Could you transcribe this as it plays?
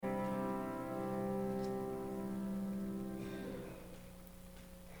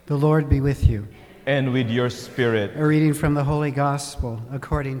The Lord be with you. And with your spirit. A reading from the Holy Gospel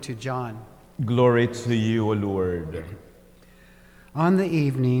according to John. Glory to you, O Lord. On the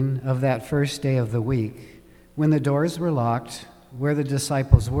evening of that first day of the week, when the doors were locked where the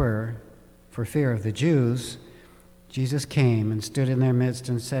disciples were, for fear of the Jews, Jesus came and stood in their midst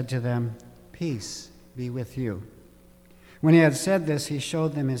and said to them, "Peace be with you." When he had said this, he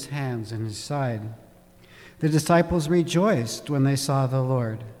showed them his hands and his side. The disciples rejoiced when they saw the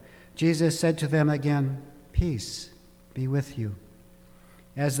Lord. Jesus said to them again, "Peace be with you.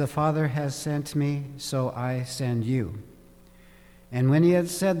 As the Father has sent me, so I send you." And when he had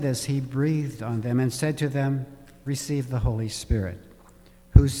said this, he breathed on them and said to them, "Receive the Holy Spirit.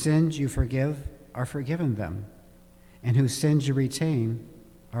 Whose sins you forgive are forgiven them, and whose sins you retain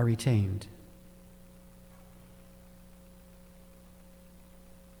are retained."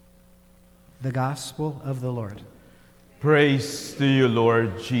 The Gospel of the Lord. Praise to you,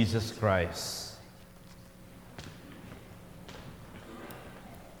 Lord Jesus Christ.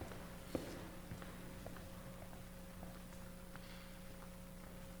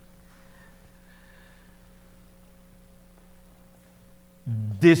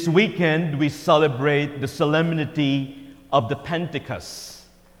 This weekend, we celebrate the solemnity of the Pentecost,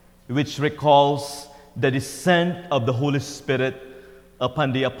 which recalls the descent of the Holy Spirit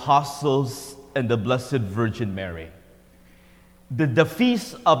upon the apostles and the Blessed Virgin Mary. The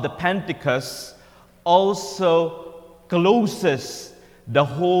feast of the Pentecost also closes the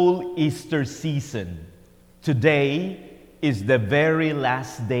whole Easter season. Today is the very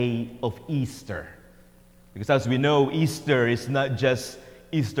last day of Easter. Because as we know, Easter is not just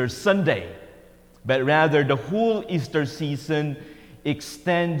Easter Sunday, but rather the whole Easter season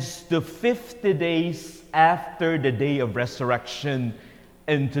extends to 50 days after the day of resurrection,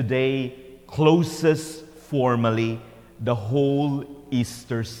 and today closes formally the whole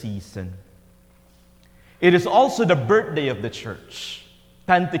Easter season. It is also the birthday of the church.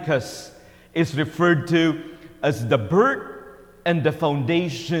 Pentecost is referred to as the birth and the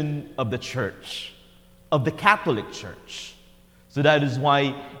foundation of the church, of the Catholic Church. So that is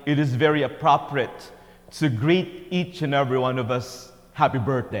why it is very appropriate to greet each and every one of us happy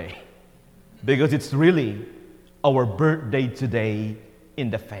birthday, because it's really our birthday today in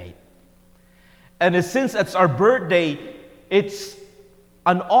the faith. And since it's our birthday, it's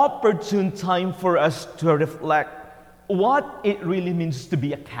an opportune time for us to reflect what it really means to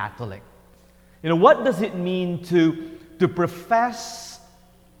be a Catholic. What does it mean to profess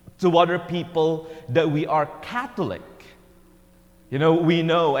to other people that we are Catholic? We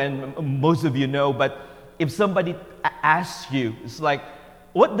know, and most of you know, but if somebody asks you, it's like,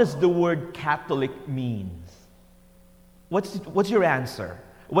 what does the word Catholic mean? What's your answer?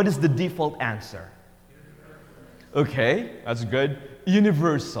 What is the default answer? Okay, that's good.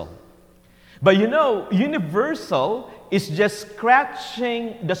 Universal. But universal is just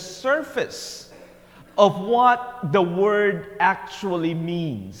scratching the surface of what the word actually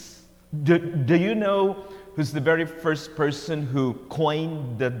means. Do you know who's the very first person who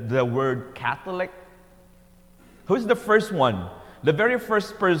coined the word Catholic? Who's the first one? The very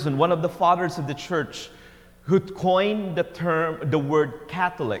first person, one of the fathers of the church, who coined the word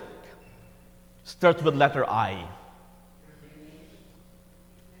Catholic, starts with letter I.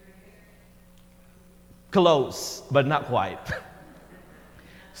 Close, but not quite.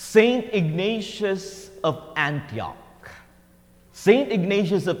 Saint Ignatius of Antioch. Saint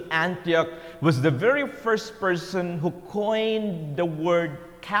Ignatius of Antioch was the very first person who coined the word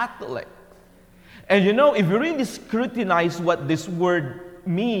Catholic. And if you really scrutinize what this word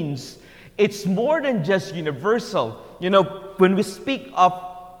means, it's more than just universal. When we speak of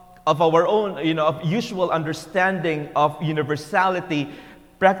our own, of usual understanding of universality,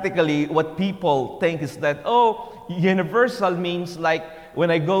 practically what people think is that, universal means like when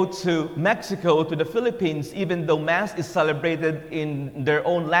I go to Mexico, to the Philippines, even though Mass is celebrated in their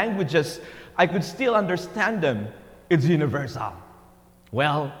own languages, I could still understand them. It's universal.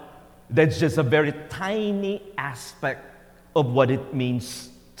 Well, that's just a very tiny aspect of what it means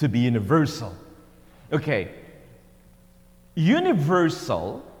to be universal. Okay.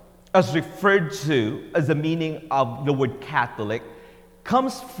 Universal, as referred to as the meaning of the word Catholic,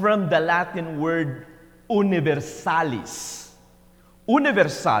 comes from the Latin word universalis.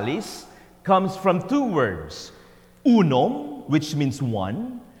 Universalis comes from two words, unum, which means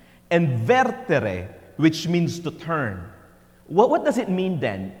one, and vertere, which means to turn. What does it mean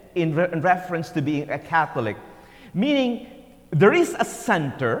then in reference to being a Catholic? Meaning, there is a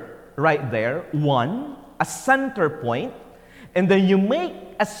center right there, one, a center point, and then you make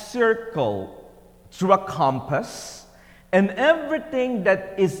a circle through a compass, And everything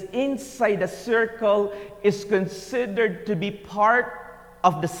that is inside the circle is considered to be part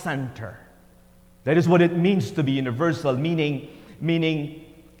of the center. That is what it means to be universal, meaning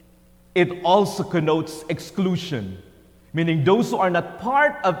it also connotes exclusion. Meaning those who are not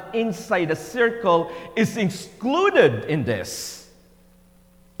part of inside the circle is excluded in this.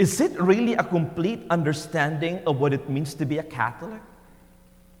 Is it really a complete understanding of what it means to be a Catholic?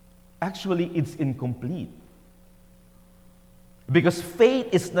 Actually, it's incomplete. Because faith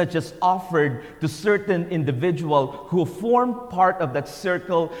is not just offered to certain individuals who form part of that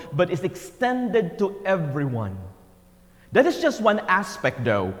circle, but is extended to everyone. That is just one aspect,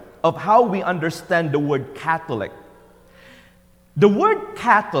 though, of how we understand the word Catholic. The word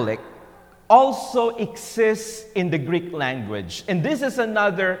Catholic also exists in the Greek language. And this is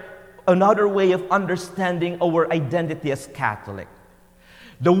another way of understanding our identity as Catholic.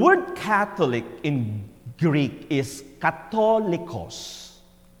 The word Catholic in Greek is katholikos.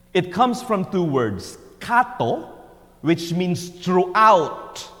 It comes from two words, kato, which means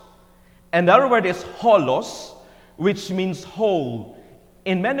throughout, and the other word is holos, which means whole.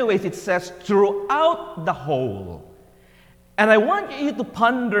 In many ways, it says throughout the whole. And I want you to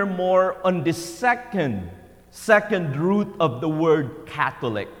ponder more on this second root of the word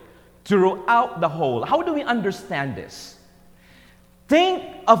Catholic, throughout the whole. How do we understand this? Think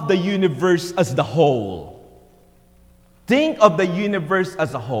of the universe as the whole. Think of the universe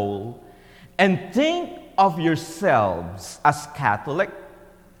as a whole, and think of yourselves as Catholic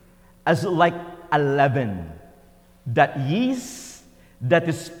as like a leaven, that yeast that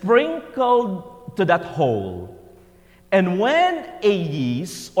is sprinkled to that whole. And when a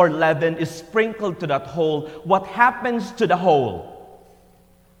yeast or leaven is sprinkled to that whole, what happens to the whole?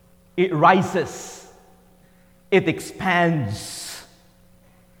 It rises. It expands.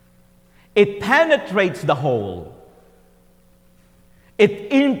 It penetrates the whole.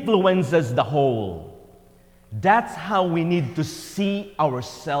 It influences the whole. That's how we need to see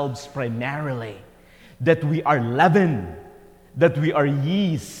ourselves primarily. That we are leaven, that we are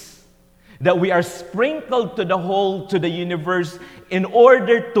yeast, that we are sprinkled to the whole, to the universe, in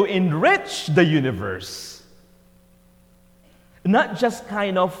order to enrich the universe. Not just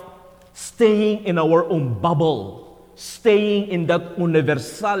kind of staying in our own bubble, staying in that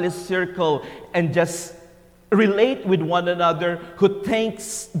universalist circle and just relate with one another who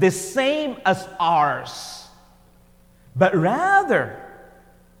thinks the same as ours. But rather,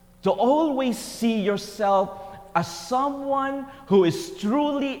 to always see yourself as someone who is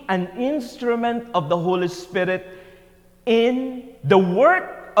truly an instrument of the Holy Spirit in the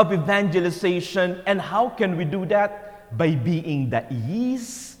work of evangelization. And how can we do that? By being that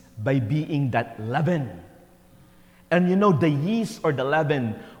yeast, by being that leaven. And you know, the yeast or the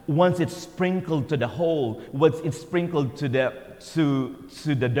leaven, once it's sprinkled to the whole, once it's sprinkled to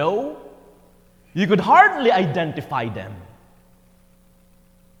the dough, you could hardly identify them.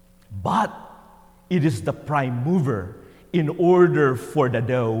 But it is the prime mover in order for the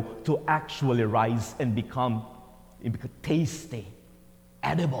dough to actually rise and become tasty,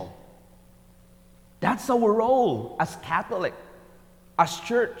 edible. That's our role as Catholic, as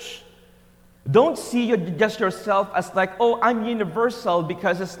church. Don't see just yourself as like, oh, I'm universal,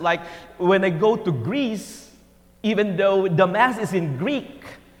 because it's like when I go to Greece, even though the Mass is in Greek,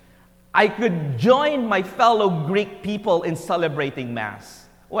 I could join my fellow Greek people in celebrating Mass.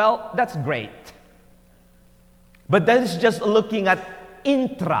 Well, that's great. But that is just looking at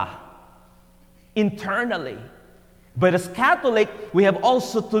internally. But as Catholic, we have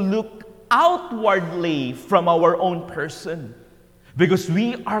also to look outwardly from our own person, because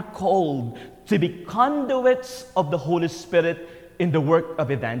we are called to be conduits of the Holy Spirit in the work of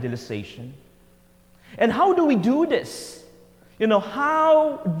evangelization. And how do we do this?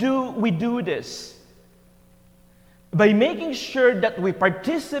 How do we do this? By making sure that we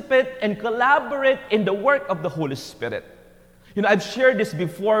participate and collaborate in the work of the Holy Spirit. I've shared this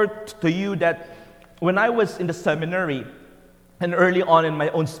before to you that when I was in the seminary and early on in my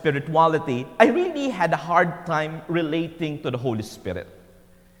own spirituality, I really had a hard time relating to the Holy Spirit.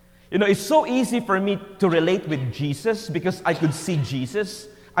 It's so easy for me to relate with Jesus because I could see Jesus.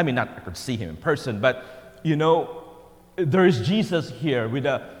 I mean, not I could see him in person, but, there is Jesus here with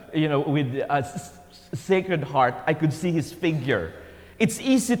a Sacred Heart. I could see his figure. It's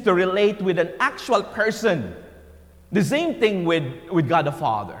easy to relate with an actual person. The same thing with God the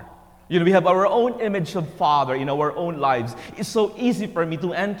Father. We have our own image of Father in our own lives. It's so easy for me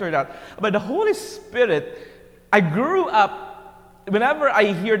to enter that. But the Holy Spirit, I grew up, whenever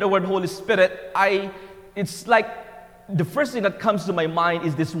I hear the word Holy Spirit, it's like the first thing that comes to my mind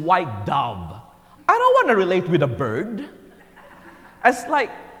is this white dove. I don't want to relate with a bird. It's like,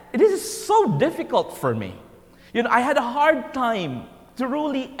 this is so difficult for me. I had a hard time to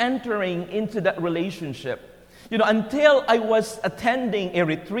really entering into that relationship. Until I was attending a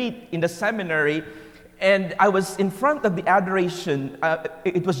retreat in the seminary, and I was in front of the adoration.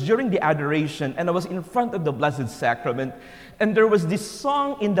 It was during the adoration, and I was in front of the Blessed Sacrament, and there was this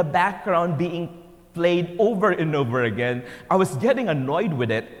song in the background being played over and over again. I was getting annoyed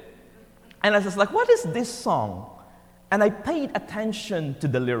with it, and I was like, what is this song? And I paid attention to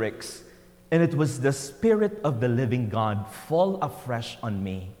the lyrics, and it was the Spirit of the living God fall afresh on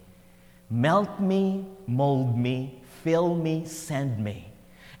me. Melt me, mold me, fill me, send me.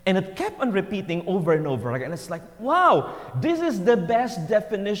 And it kept on repeating over and over again. It's like, wow, this is the best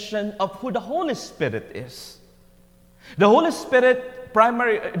definition of who the Holy Spirit is. The Holy Spirit,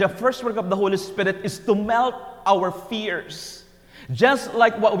 the first work of the Holy Spirit is to melt our fears. Just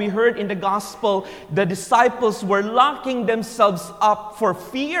like what we heard in the gospel, the disciples were locking themselves up for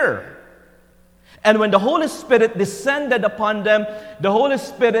fear. And when the Holy Spirit descended upon them, the Holy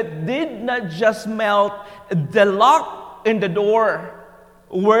Spirit did not just melt the lock in the door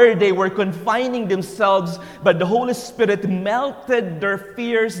where they were confining themselves, but the Holy Spirit melted their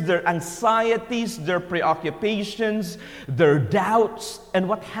fears, their anxieties, their preoccupations, their doubts. And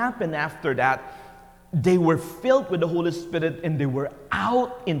what happened after that? They were filled with the Holy Spirit, and they were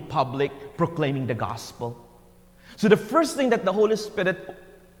out in public proclaiming the gospel. So the first thing that the Holy Spirit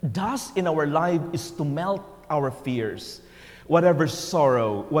does in our life is to melt our fears. Whatever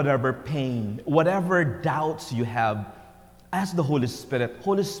sorrow, whatever pain, whatever doubts you have, ask the Holy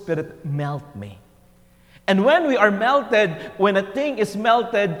Spirit, melt me. And when we are melted, when a thing is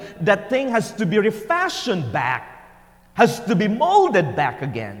melted, that thing has to be refashioned back, has to be molded back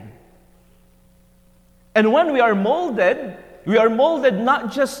again. And when we are molded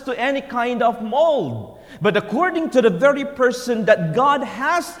not just to any kind of mold, but according to the very person that God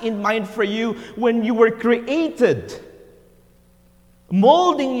has in mind for you when you were created,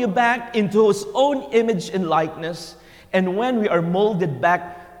 molding you back into His own image and likeness. And when we are molded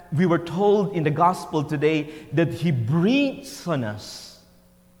back, we were told in the gospel today that He breathes on us,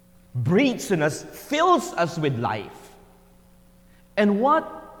 fills us with life. And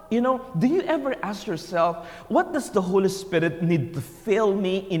do you ever ask yourself, what does the Holy Spirit need to fill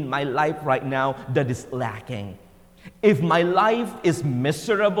me in my life right now that is lacking? If my life is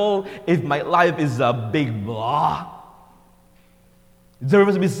miserable, if my life is a big blah, there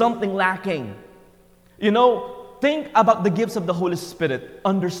must be something lacking. Think about the gifts of the Holy Spirit: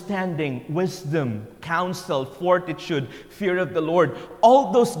 understanding, wisdom, counsel, fortitude, fear of the Lord.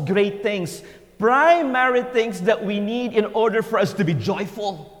 All those great things, primary things that we need in order for us to be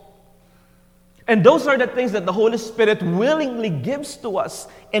joyful. And those are the things that the Holy Spirit willingly gives to us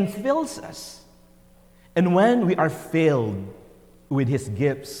and fills us. And when we are filled with His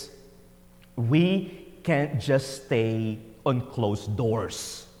gifts, we can't just stay on closed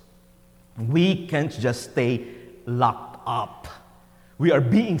doors. We can't just stay locked up. We are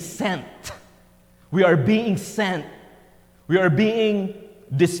being sent. We are being sent. We are being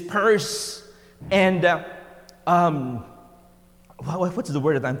dispersed. And what's the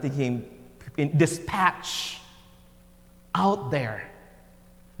word that I'm thinking? In dispatch out there,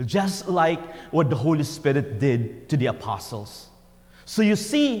 just like what the Holy Spirit did to the apostles. So you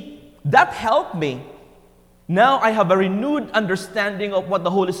see, that helped me. Now I have a renewed understanding of what the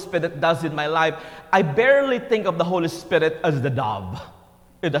Holy Spirit does in my life. I barely think of the Holy Spirit as the dove.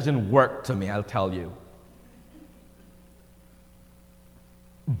 It doesn't work to me, I'll tell you.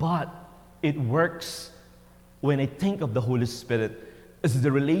 But it works when I think of the Holy Spirit as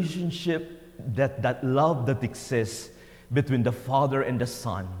the relationship, that love that exists between the Father and the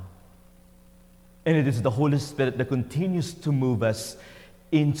Son. And it is the Holy Spirit that continues to move us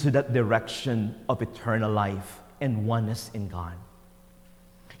into that direction of eternal life and oneness in God.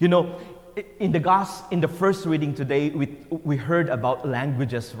 In the first reading today, we heard about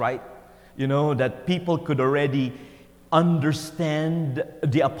languages, right? That people could already understand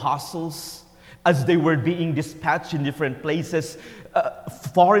the apostles as they were being dispatched in different places.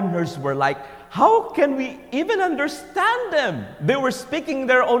 Foreigners were like, how can we even understand them? They were speaking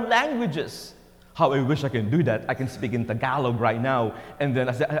their own languages. How I wish I can do that. I can speak in Tagalog right now, and then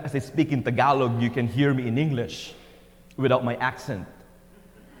as I speak in Tagalog, you can hear me in English without my accent.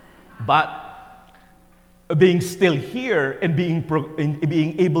 But being still here and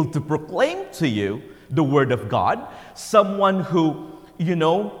being able to proclaim to you the Word of God, someone who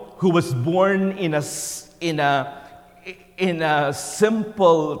was born in a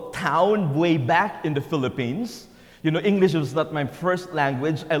simple town way back in the Philippines. English was not my first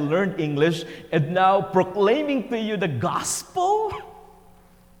language. I learned English, and now proclaiming to you the gospel.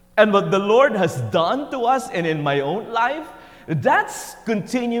 And what the Lord has done to us and in my own life, that's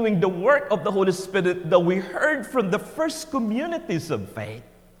continuing the work of the Holy Spirit that we heard from the first communities of faith.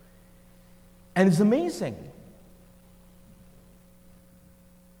 And it's amazing.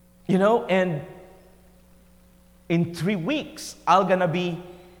 And in 3 weeks, I'm going to be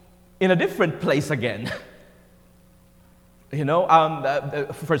in a different place again.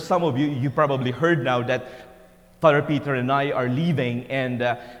 For some of you, you probably heard now that Father Peter and I are leaving, and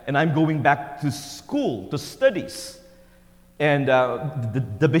I'm going back to school, to studies. And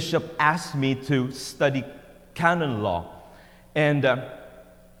the bishop asked me to study canon law. And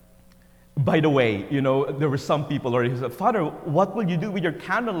by the way, there were some people who said, Father, what will you do with your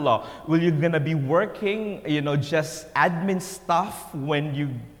canon law? Will you going to be working, just admin stuff when you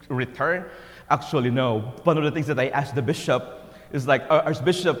return? Actually, no. One of the things that I asked the bishop is like,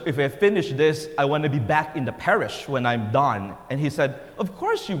 Archbishop, if I finish this, I want to be back in the parish when I'm done. And he said, of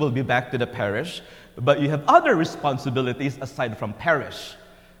course you will be back to the parish, but you have other responsibilities aside from parish.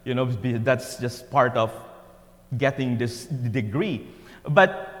 That's just part of getting this degree.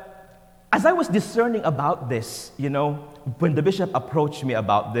 But as I was discerning about this, when the bishop approached me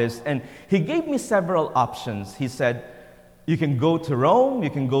about this, and he gave me several options. He said, you can go to Rome, you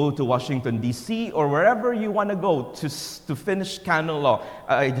can go to Washington, D.C., or wherever you want to go to finish canon law.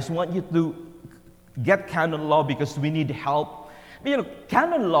 I just want you to get canon law because we need help.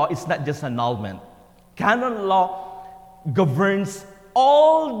 Canon law is not just annulment. Canon law governs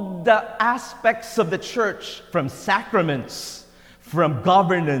all the aspects of the church, from sacraments, from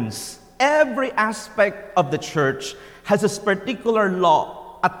governance. Every aspect of the church has a particular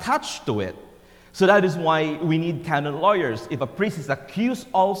law attached to it. So that is why we need canon lawyers. If a priest is accused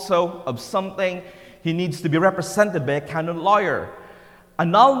also of something, he needs to be represented by a canon lawyer.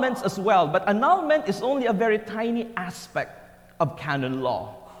 Annulments as well, but annulment is only a very tiny aspect of canon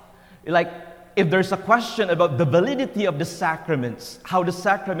law. Like, if there's a question about the validity of the sacraments, how the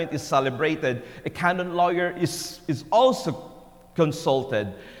sacrament is celebrated, a canon lawyer is also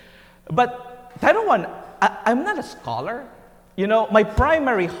consulted. But I'm not a scholar. My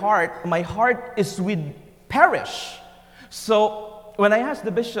primary heart, my heart is with parish. So when I asked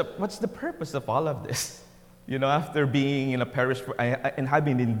the bishop, what's the purpose of all of this? After being in a parish and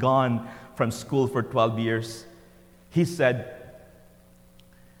having been gone from school for 12 years, he said,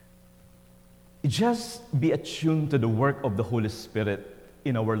 just be attuned to the work of the Holy Spirit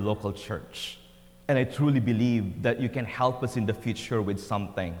in our local church. And I truly believe that you can help us in the future with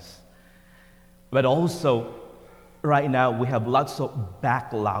some things. But also, right now, we have lots of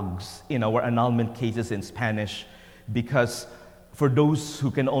backlogs in our annulment cases in Spanish because for those who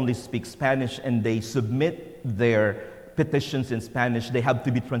can only speak Spanish and they submit their petitions in Spanish, they have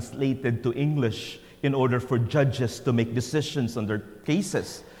to be translated to English in order for judges to make decisions on their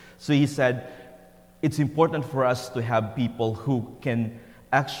cases. So he said, it's important for us to have people who can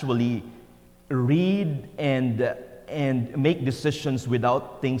actually read and make decisions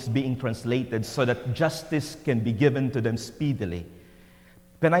without things being translated so that justice can be given to them speedily.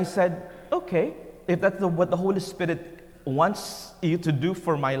 Then I said, okay, if that's what the Holy Spirit wants you to do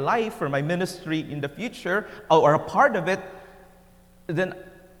for my life, for my ministry in the future, or a part of it, then,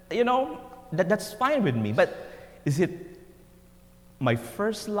 that's fine with me. But is it my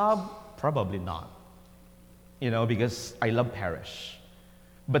first love? Probably not. Because I love parish.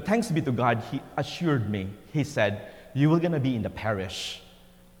 But thanks be to God, He assured me. He said, you will going to be in the parish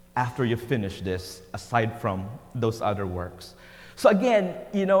after you finish this, aside from those other works. So again,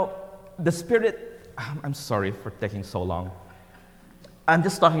 the Spirit, I'm sorry for taking so long. I'm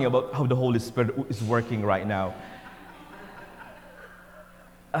just talking about how the Holy Spirit is working right now.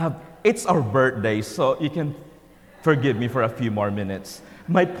 It's our birthday, so you can forgive me for a few more minutes.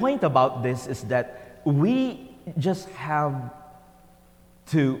 My point about this is that we just have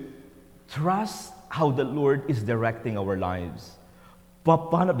to trust how the Lord is directing our lives.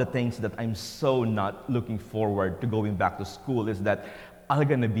 But one of the things that I'm so not looking forward to going back to school is that I'm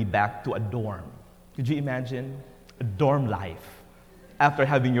going to be back to a dorm. Could you imagine? A dorm life. After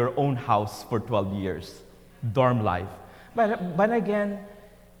having your own house for 12 years. Dorm life. But again,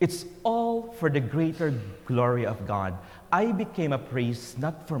 it's all for the greater glory of God. I became a priest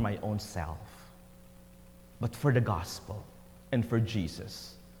not for my own self, but for the gospel and for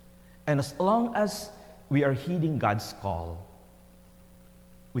Jesus. And as long as we are heeding God's call,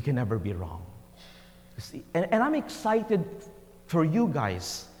 we can never be wrong. See, and I'm excited for you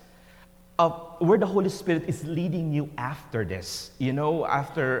guys where the Holy Spirit is leading you after this.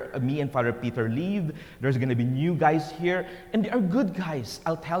 After me and Father Peter leave, there's going to be new guys here. And they are good guys,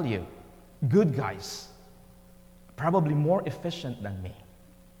 I'll tell you. Good guys. Probably more efficient than me.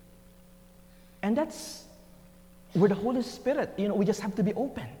 And that's where the Holy Spirit, we just have to be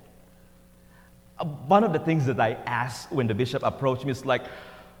open. One of the things that I asked when the bishop approached me is like,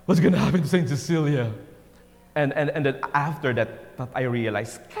 what's going to happen to St. Cecilia? And then after that, I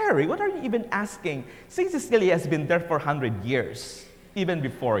realized, Carrie, what are you even asking? St. Cecilia has been there for 100 years, even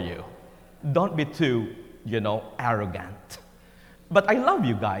before you. Don't be too, arrogant. But I love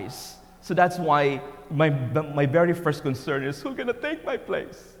you guys. So that's why my very first concern is, who's going to take my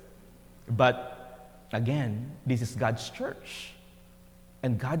place? But again, this is God's church.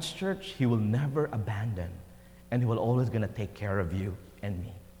 And God's church, He will never abandon. And He will always going to take care of you and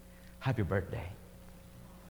me. Happy birthday.